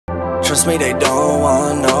Trust me, they don't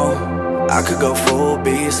wanna know. I could go full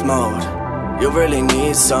beast mode. You really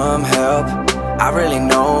need some help. I really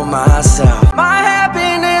know myself. My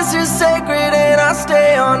happiness is sacred and I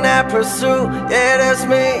stay on that pursuit. Yeah, that's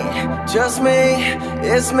me, just me,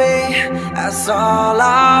 it's me. That's all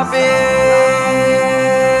I'll be.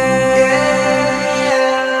 Yeah.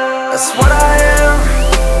 That's what I am.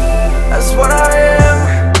 That's what I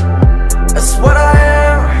am. That's what I am.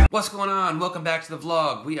 What's going on? Welcome back to the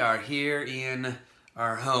vlog. We are here in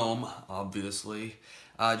our home, obviously,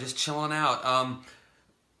 just chilling out.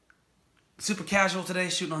 Super casual today,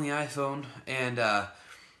 shooting on the iPhone, and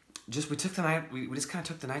we took the night. We just kind of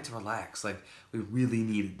took the night to relax. Like, we really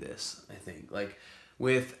needed this, I think. Like,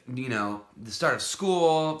 with, you know, the start of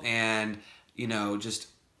school and, you know, just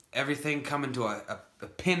everything coming to a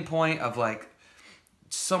pinpoint of, like,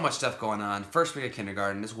 so much stuff going on. First week of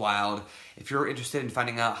kindergarten is wild. If you're interested in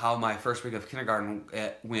finding out how my first week of kindergarten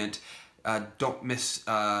went, don't miss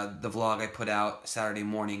the vlog I put out Saturday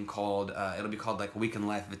morning called, it'll be called like Week in the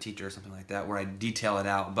Life of a Teacher or something like that, where I detail it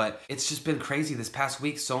out. But it's just been crazy this past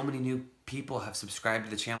week. So many new people have subscribed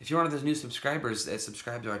to the channel. If you're one of those new subscribers that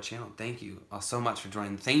subscribe to our channel, thank you so much for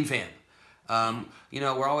joining the Thain fam. You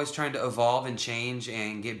know, we're always trying to evolve and change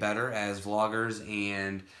and get better as vloggers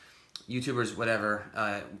and YouTubers, whatever,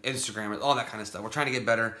 Instagrammers, all that kind of stuff. We're trying to get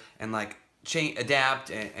better and like change,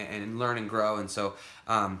 adapt, and learn and grow. And so,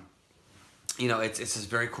 you know, it's just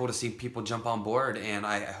very cool to see people jump on board. And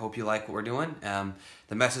I hope you like what we're doing.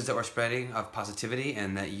 The message that we're spreading of positivity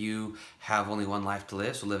and that you have only one life to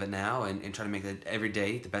live, so live it now and try to make it every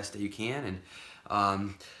day the best that you can.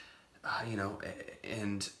 And you know,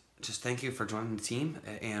 and just thank you for joining the team,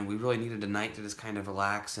 and we really needed a night to just kind of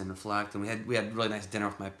relax and reflect, and we had really nice dinner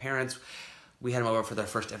with my parents. We had them over for their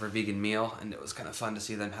first ever vegan meal, and it was kind of fun to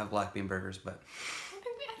see them have black bean burgers, but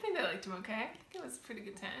I think they liked them okay. I think it was a pretty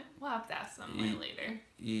good time. We'll have to ask them later.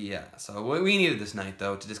 Yeah, so we needed this night,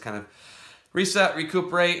 though, to just kind of reset,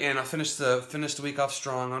 recuperate, and I'll finish the week off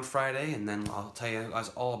strong on Friday, and then I'll tell you guys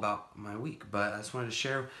all about my week. But I just wanted to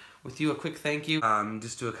share with you a quick thank you.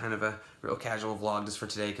 Just do a kind of a real casual vlog just for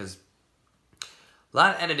today, because a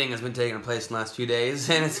lot of editing has been taking place in the last few days,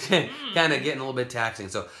 and it's kind of getting a little bit taxing.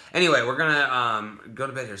 So anyway, we're gonna go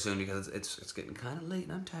to bed here soon because it's getting kind of late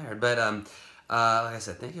and I'm tired. But like I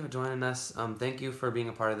said, thank you for joining us. Thank you for being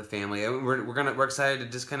a part of the family. We're excited to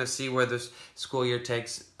just kind of see where this school year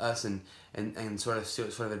takes us and sort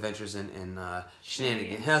of adventures and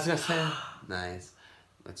shenanigans. I was gonna say nice.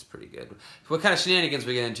 That's pretty good. What kind of shenanigans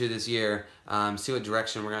we get into this year, see what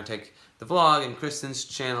direction we're going to take the vlog and Kristen's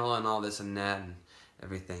channel and all this and that and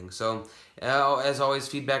everything. So, as always,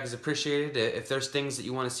 feedback is appreciated. If there's things that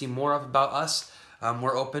you want to see more of about us,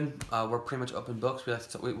 we're open. We're pretty much open books.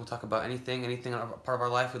 We'll talk about anything part of our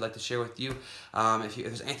life we'd like to share with you. If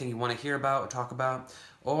there's anything you want to hear about or talk about,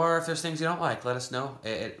 or if there's things you don't like, let us know.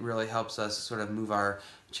 It really helps us sort of move our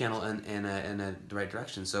channel in the right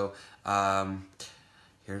direction. So,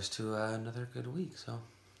 here's to another good week. So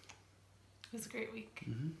it was a great week.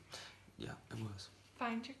 Yeah, it was.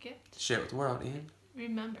 Find your gift. Share it with the world, and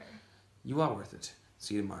remember, you are worth it.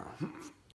 See you tomorrow.